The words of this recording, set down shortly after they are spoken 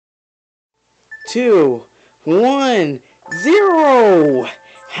2, 1, 0.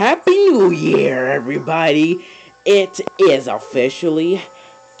 Happy New Year, everybody. It is officially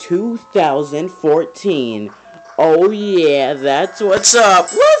 2014. Oh yeah, that's what's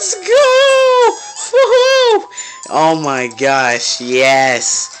up. Let's go! Woohoo! Oh my gosh,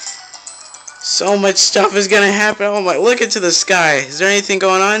 yes. So much stuff is gonna happen. Oh my, look into the sky. Is there anything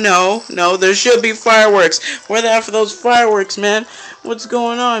going on? No, there should be fireworks. Where the heck are those fireworks, man? What's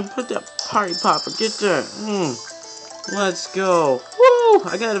going on? Put that party popper. Get there. Let's go. Woo!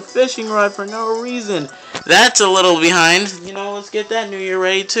 I got a fishing rod for no reason. That's a little behind. Let's get that New Year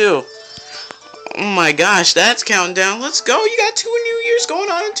ready too. Oh my gosh, that's counting down. Let's go. You got 2 New Years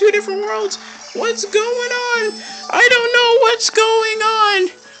going on in 2 different worlds. What's going on? I don't know what's going on.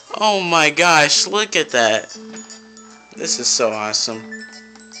 Oh my gosh, look at that. This is so awesome.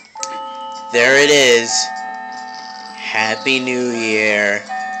 There it is. Happy New Year.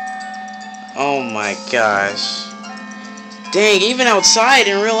 Oh my gosh. Dang, even outside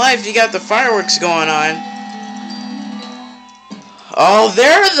in real life you got the fireworks going on. Oh,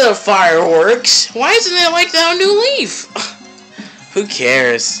 there are the fireworks. Why isn't it like that on New Leaf? Who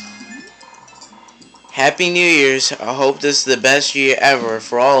cares? Happy New Year's. I hope this is the best year ever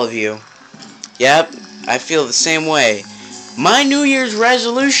for all of you. Yep, I feel the same way. My New Year's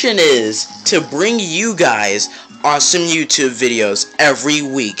resolution is to bring you guys awesome YouTube videos every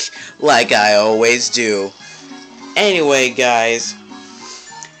week, like I always do. Anyway, guys,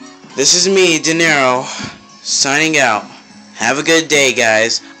 this is me, Dinero, signing out. Have a good day,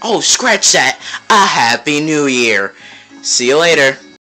 guys. Oh, scratch that. A Happy New Year. See you later.